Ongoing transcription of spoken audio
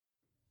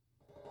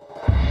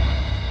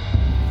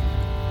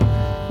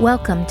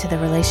Welcome to the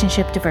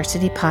Relationship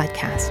Diversity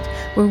Podcast,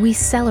 where we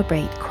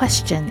celebrate,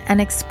 question,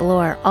 and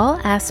explore all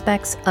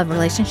aspects of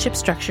relationship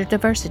structure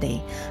diversity,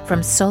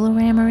 from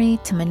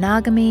soloamory to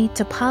monogamy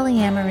to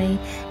polyamory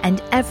and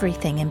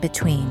everything in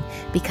between,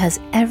 because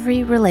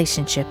every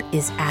relationship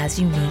is as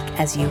unique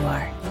as you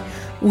are.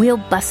 We'll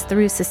bust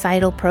through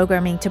societal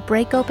programming to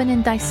break open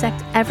and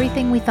dissect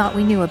everything we thought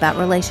we knew about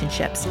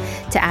relationships,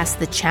 to ask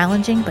the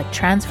challenging but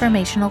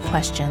transformational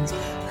questions: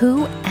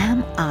 who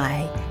am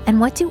I, and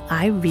what do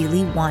I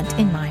really want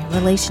in my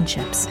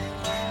relationships?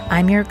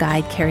 I'm your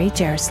guide, Carrie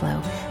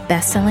Jaroslaw,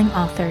 best-selling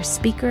author,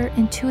 speaker,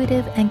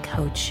 intuitive, and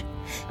coach.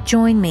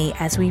 Join me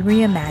as we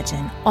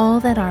reimagine all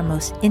that our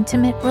most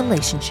intimate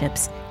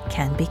relationships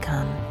can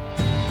become.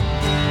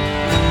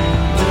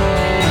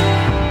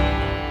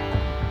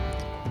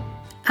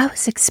 I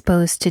was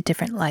exposed to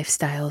different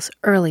lifestyles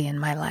early in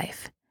my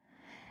life.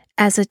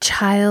 As a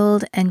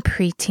child and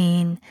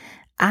preteen,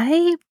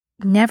 I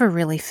never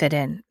really fit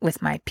in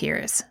with my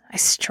peers. I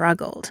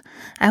struggled.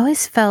 I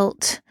always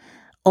felt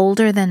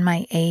older than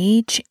my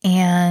age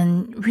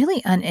and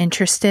really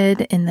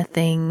uninterested in the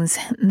things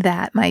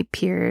that my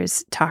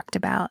peers talked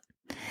about.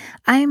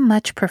 I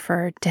much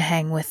preferred to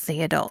hang with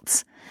the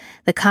adults.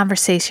 The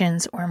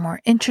conversations were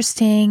more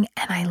interesting,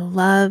 and I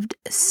loved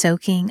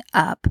soaking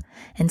up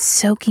and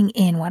soaking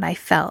in what I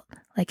felt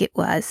like it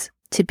was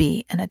to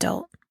be an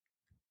adult.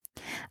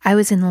 I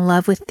was in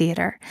love with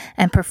theater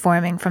and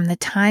performing from the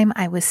time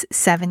I was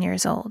 7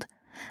 years old.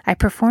 I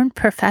performed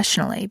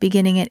professionally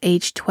beginning at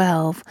age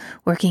 12,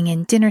 working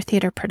in dinner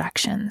theater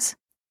productions.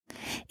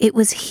 It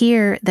was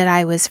here that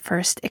I was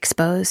first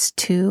exposed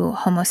to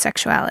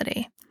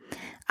homosexuality.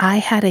 I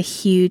had a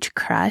huge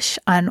crush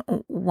on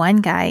one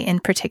guy in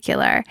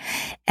particular,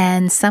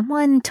 and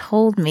someone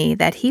told me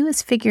that he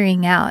was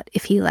figuring out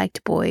if he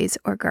liked boys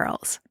or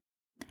girls.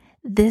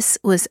 This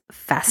was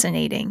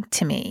fascinating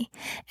to me,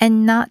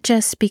 and not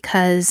just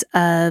because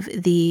of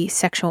the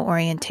sexual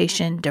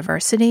orientation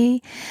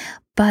diversity,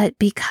 but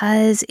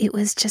because it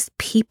was just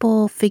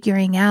people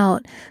figuring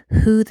out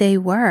who they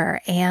were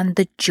and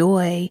the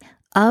joy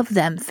of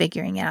them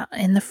figuring out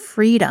and the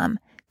freedom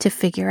to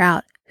figure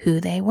out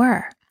who they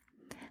were.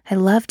 I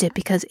loved it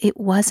because it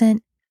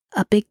wasn't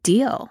a big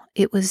deal.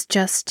 It was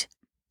just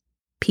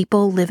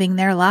people living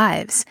their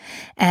lives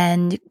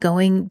and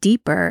going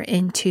deeper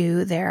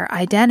into their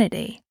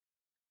identity.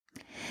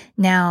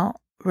 Now,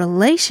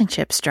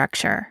 relationship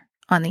structure,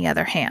 on the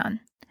other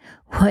hand,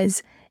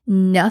 was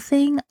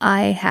nothing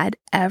I had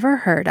ever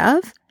heard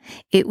of.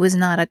 It was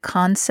not a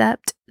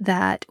concept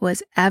that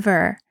was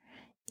ever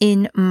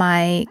in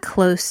my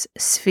close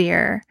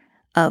sphere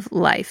of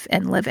life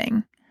and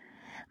living.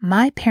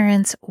 My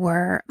parents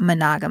were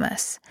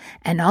monogamous,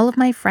 and all of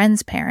my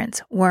friends' parents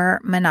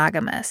were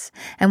monogamous.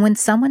 And when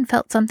someone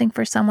felt something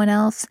for someone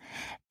else,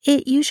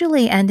 it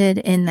usually ended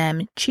in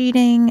them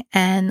cheating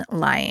and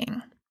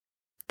lying.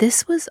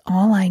 This was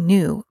all I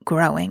knew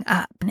growing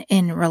up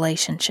in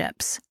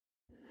relationships.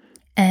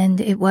 And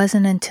it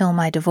wasn't until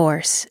my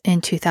divorce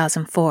in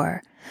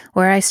 2004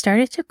 where I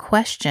started to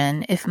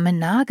question if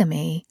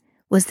monogamy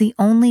was the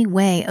only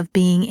way of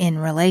being in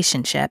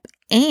relationship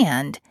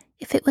and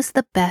if it was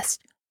the best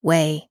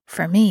way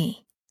for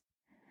me.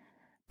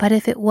 But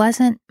if it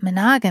wasn't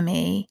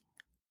monogamy,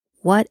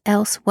 what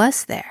else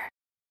was there?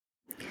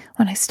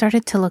 When I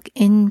started to look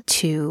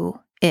into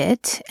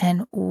it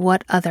and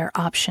what other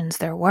options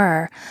there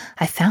were,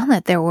 I found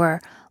that there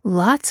were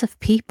lots of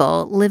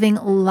people living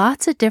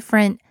lots of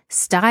different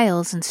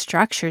styles and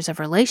structures of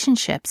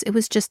relationships. It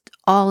was just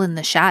all in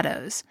the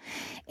shadows.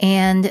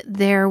 And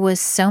there was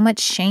so much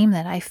shame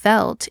that I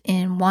felt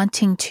in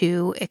wanting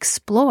to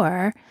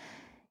explore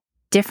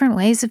different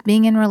ways of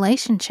being in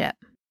relationship.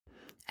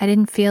 I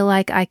didn't feel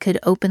like I could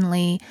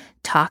openly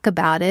talk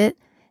about it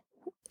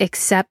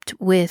except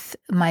with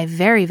my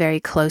very, very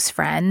close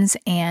friends,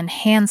 and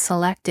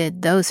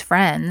hand-selected those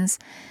friends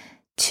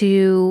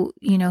to,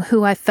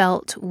 who I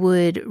felt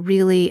would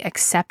really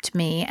accept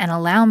me and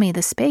allow me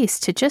the space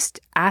to just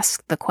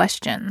ask the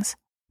questions.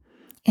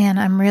 And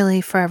I'm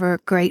really forever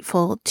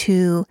grateful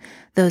to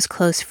those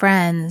close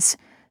friends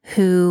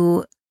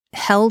who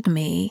held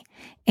me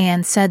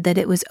and said that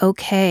it was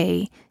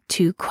okay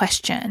to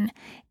question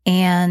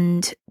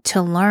and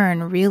to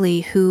learn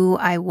really who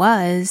I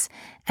was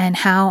and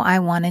how I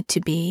wanted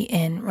to be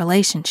in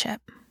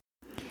relationship.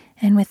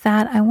 And with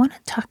that, I want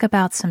to talk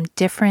about some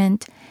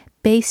different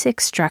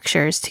basic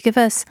structures to give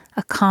us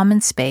a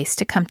common space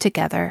to come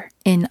together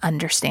in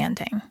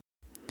understanding.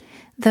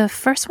 The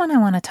first one I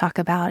want to talk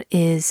about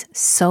is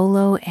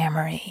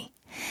soloamory.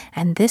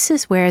 And this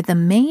is where the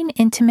main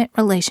intimate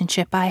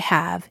relationship I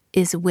have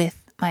is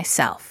with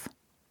myself.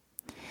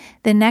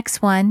 The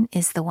next one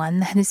is the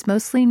one that is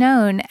mostly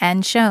known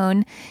and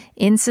shown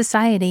in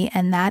society,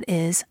 and that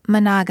is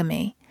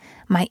monogamy.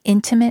 My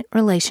intimate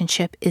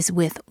relationship is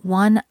with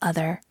one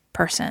other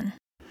person.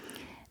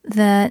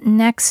 The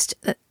next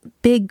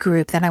big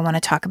group that I want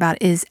to talk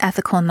about is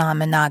ethical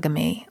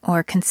non-monogamy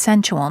or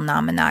consensual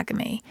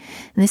non-monogamy.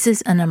 This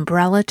is an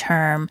umbrella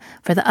term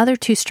for the other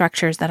two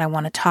structures that I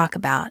want to talk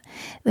about.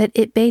 But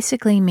it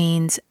basically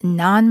means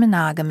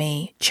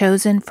non-monogamy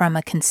chosen from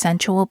a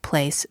consensual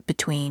place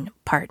between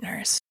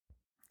partners.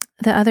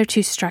 The other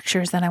two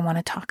structures that I want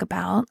to talk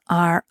about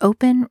are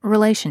open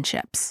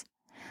relationships.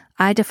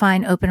 I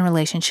define open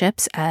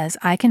relationships as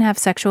I can have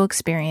sexual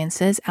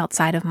experiences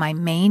outside of my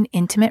main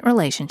intimate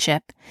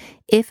relationship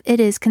if it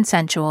is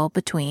consensual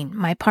between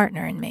my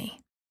partner and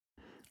me.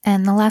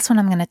 And the last one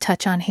I'm going to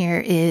touch on here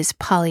is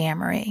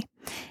polyamory.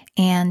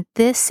 And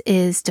this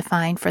is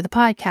defined for the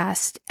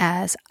podcast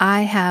as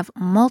I have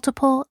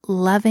multiple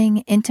loving,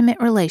 intimate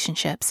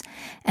relationships,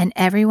 and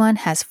everyone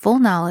has full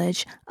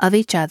knowledge of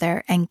each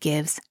other and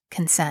gives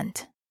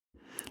consent.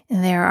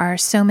 There are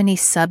so many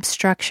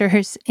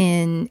substructures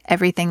in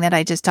everything that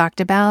I just talked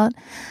about.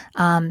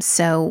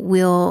 So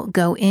we'll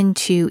go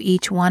into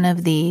each one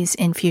of these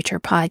in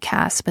future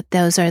podcasts, but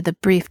those are the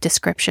brief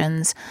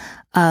descriptions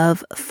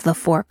of the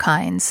four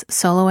kinds: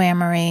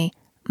 soloamory,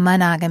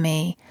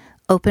 monogamy,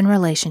 open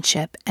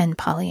relationship, and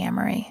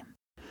polyamory.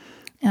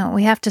 Now,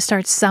 we have to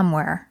start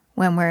somewhere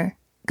when we're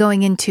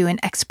going into an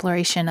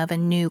exploration of a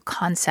new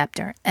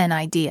concept or an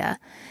idea.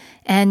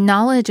 And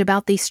knowledge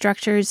about these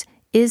structures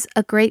is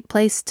a great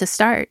place to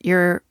start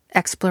your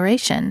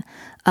exploration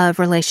of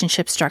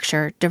relationship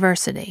structure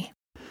diversity.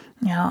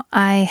 Now,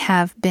 I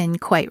have been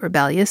quite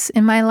rebellious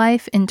in my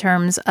life in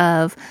terms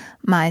of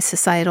my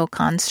societal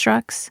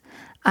constructs.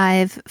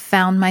 I've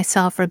found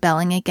myself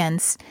rebelling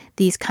against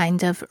these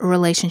kind of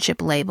relationship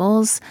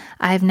labels.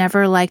 I've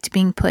never liked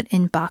being put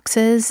in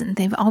boxes, and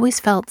they've always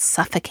felt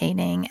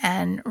suffocating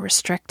and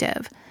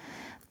restrictive.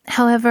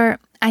 However,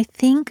 I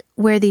think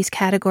where these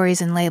categories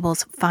and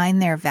labels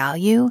find their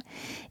value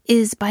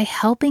is by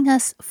helping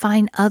us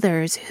find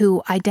others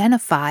who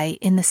identify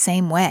in the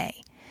same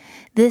way.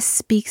 This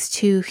speaks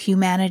to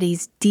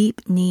humanity's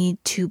deep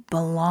need to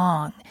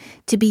belong,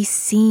 to be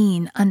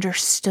seen,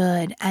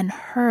 understood, and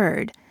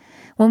heard.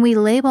 When we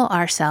label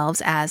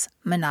ourselves as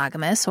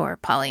monogamous or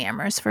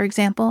polyamorous, for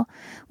example,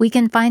 we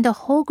can find a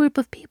whole group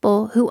of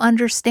people who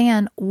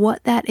understand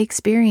what that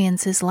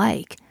experience is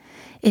like.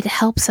 It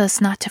helps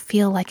us not to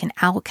feel like an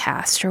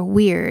outcast or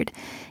weird.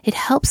 It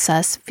helps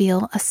us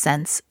feel a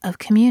sense of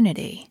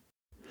community.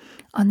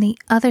 On the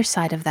other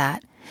side of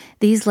that,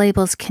 these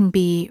labels can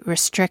be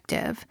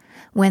restrictive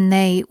when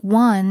they,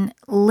 one,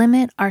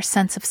 limit our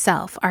sense of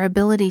self, our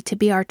ability to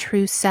be our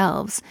true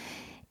selves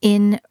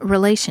in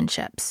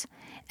relationships,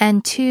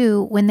 and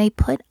two, when they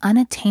put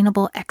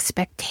unattainable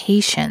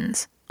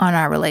expectations on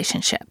our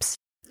relationships.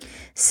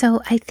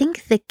 So I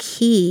think the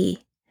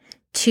key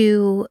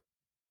to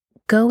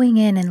going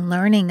in and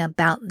learning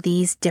about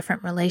these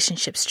different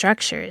relationship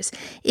structures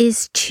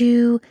is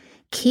to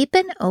keep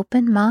an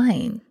open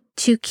mind,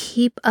 to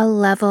keep a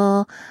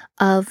level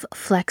of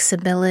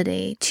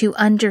flexibility, to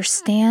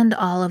understand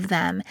all of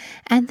them,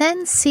 and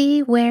then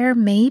see where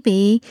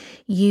maybe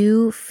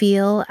you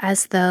feel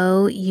as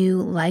though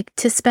you like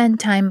to spend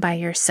time by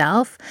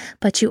yourself,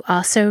 but you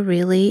also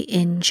really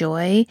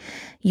enjoy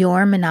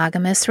your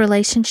monogamous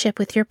relationship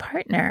with your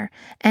partner,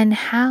 and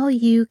how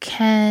you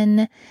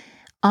can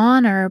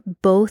honor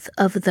both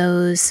of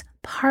those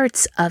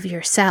parts of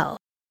yourself.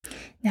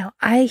 Now,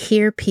 I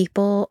hear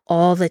people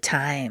all the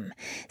time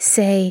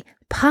say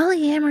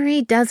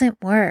polyamory doesn't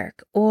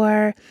work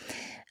or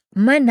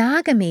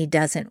monogamy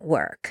doesn't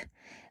work,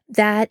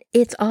 that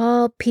it's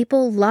all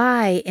people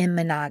lie in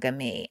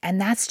monogamy and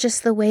that's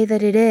just the way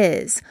that it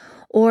is.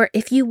 Or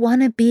if you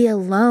want to be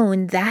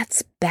alone,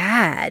 that's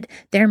bad.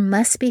 There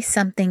must be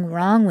something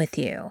wrong with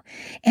you.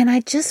 And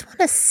I just want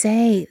to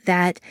say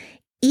that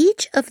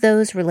each of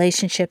those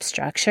relationship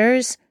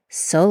structures,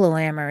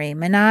 soloamory,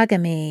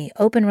 monogamy,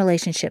 open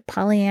relationship,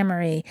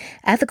 polyamory,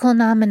 ethical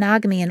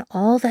non-monogamy, and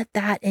all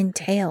that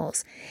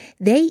entails,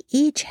 they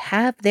each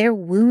have their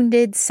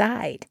wounded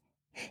side.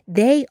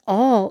 They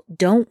all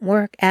don't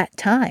work at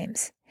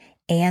times,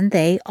 and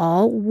they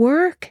all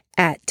work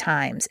at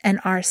times and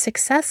are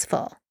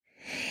successful.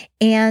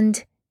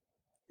 And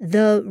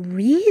the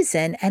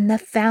reason and the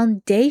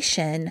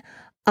foundation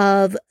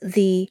of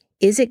the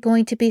is it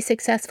going to be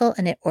successful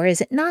or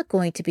is it not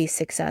going to be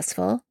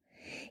successful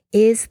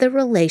is the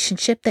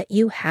relationship that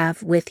you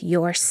have with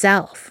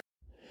yourself.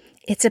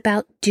 It's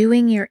about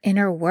doing your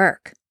inner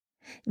work,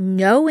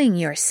 knowing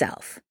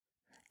yourself.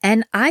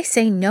 And I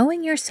say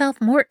knowing yourself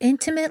more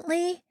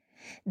intimately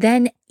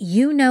than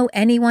you know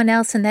anyone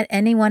else and that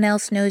anyone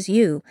else knows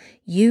you.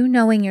 You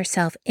knowing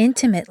yourself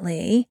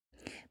intimately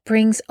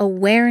brings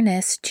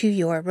awareness to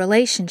your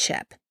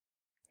relationship.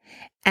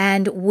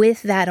 And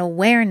with that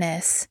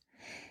awareness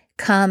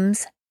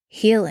comes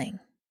healing,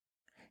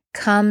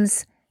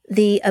 comes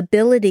the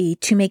ability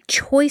to make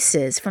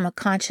choices from a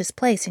conscious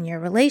place in your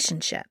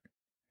relationship.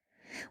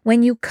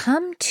 When you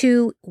come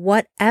to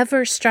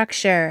whatever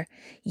structure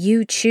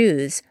you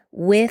choose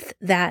with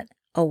that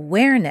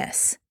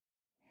awareness,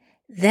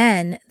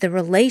 then the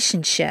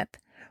relationship,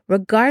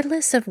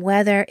 regardless of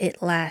whether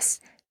it lasts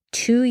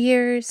 2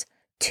 years,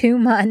 2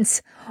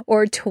 months,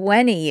 or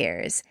 20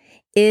 years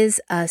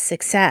is a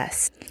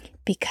success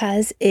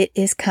because it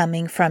is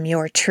coming from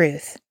your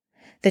truth.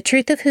 The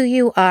truth of who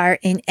you are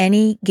in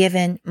any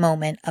given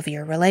moment of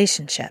your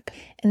relationship.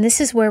 And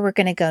this is where we're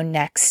going to go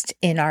next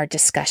in our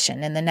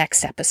discussion in the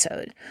next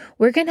episode.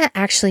 We're going to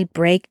actually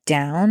break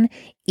down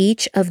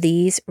each of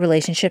these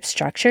relationship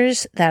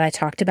structures that I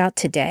talked about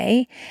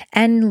today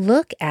and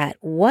look at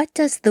what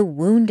does the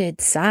wounded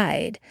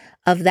side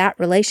of that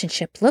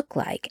relationship look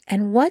like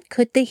and what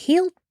could the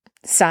healed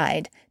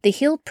side, the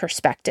healed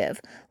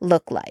perspective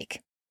look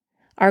like.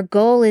 Our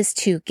goal is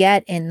to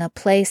get in the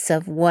place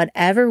of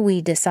whatever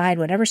we decide,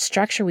 whatever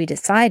structure we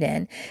decide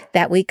in,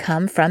 that we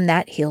come from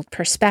that healed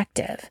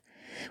perspective,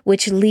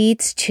 which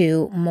leads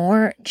to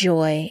more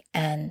joy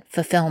and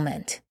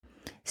fulfillment.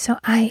 So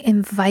I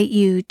invite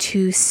you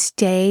to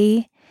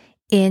stay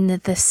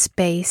in the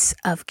space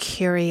of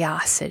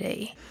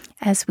curiosity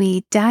as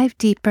we dive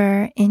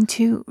deeper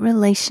into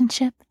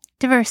relationship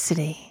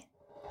diversity.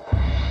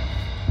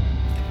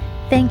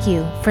 Thank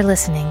you for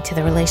listening to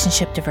the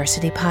Relationship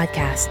Diversity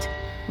Podcast.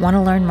 Want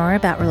to learn more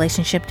about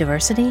relationship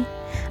diversity?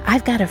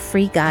 I've got a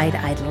free guide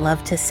I'd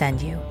love to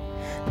send you.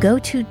 Go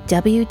to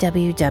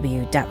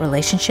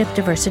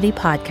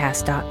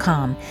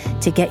www.relationshipdiversitypodcast.com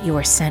to get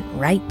yours sent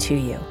right to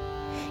you.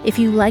 If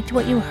you liked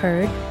what you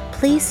heard,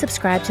 please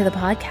subscribe to the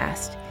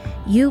podcast.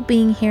 You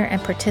being here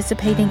and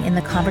participating in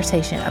the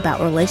conversation about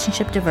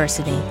relationship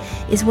diversity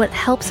is what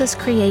helps us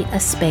create a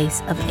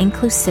space of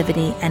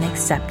inclusivity and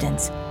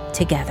acceptance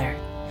together.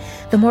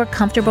 The more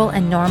comfortable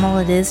and normal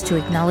it is to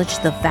acknowledge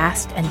the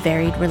vast and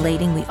varied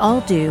relating we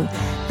all do,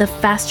 the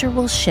faster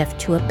we'll shift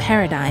to a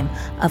paradigm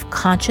of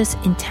conscious,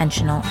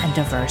 intentional, and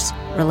diverse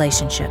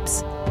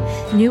relationships.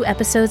 New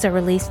episodes are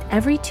released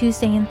every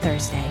Tuesday and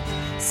Thursday.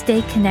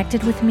 Stay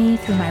connected with me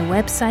through my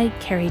website,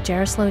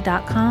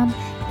 carriejaroslow.com,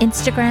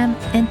 Instagram,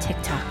 and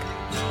TikTok.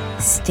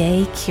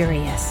 Stay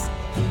curious.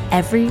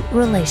 Every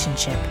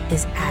relationship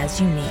is as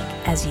unique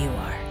as you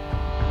are.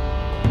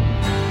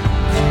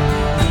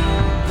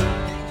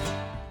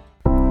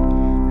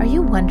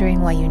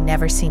 Wondering why you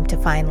never seem to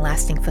find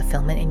lasting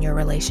fulfillment in your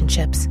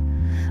relationships?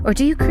 Or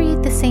do you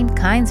create the same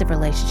kinds of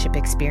relationship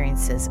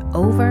experiences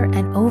over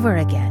and over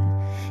again?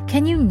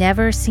 Can you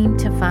never seem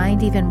to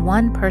find even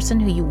one person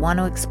who you want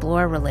to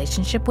explore a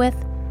relationship with?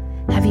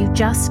 Have you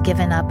just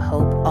given up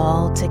hope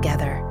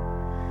altogether?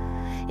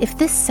 If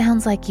this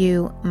sounds like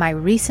you, my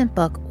recent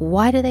book,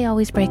 Why Do They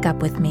Always Break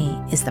Up With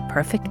Me, is the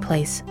perfect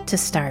place to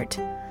start.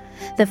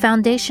 The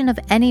foundation of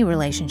any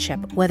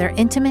relationship, whether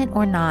intimate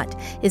or not,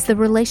 is the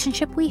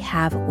relationship we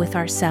have with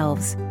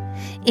ourselves.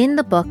 In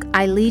the book,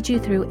 I lead you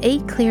through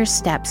 8 clear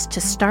steps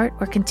to start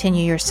or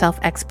continue your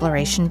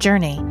self-exploration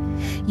journey.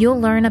 You'll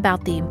learn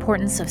about the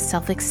importance of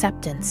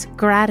self-acceptance,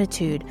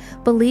 gratitude,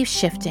 belief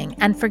shifting,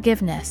 and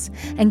forgiveness,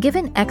 and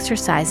given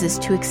exercises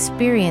to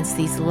experience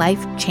these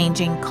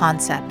life-changing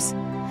concepts.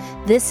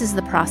 This is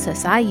the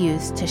process I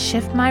use to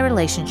shift my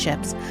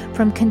relationships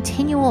from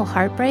continual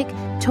heartbreak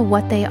to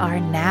what they are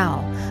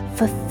now,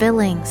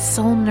 fulfilling,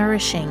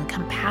 soul-nourishing,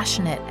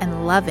 compassionate,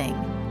 and loving.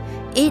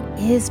 It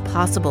is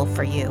possible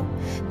for you.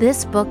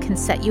 This book can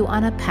set you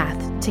on a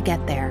path to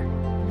get there.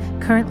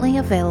 Currently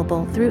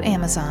available through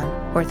Amazon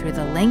or through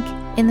the link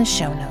in the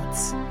show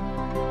notes.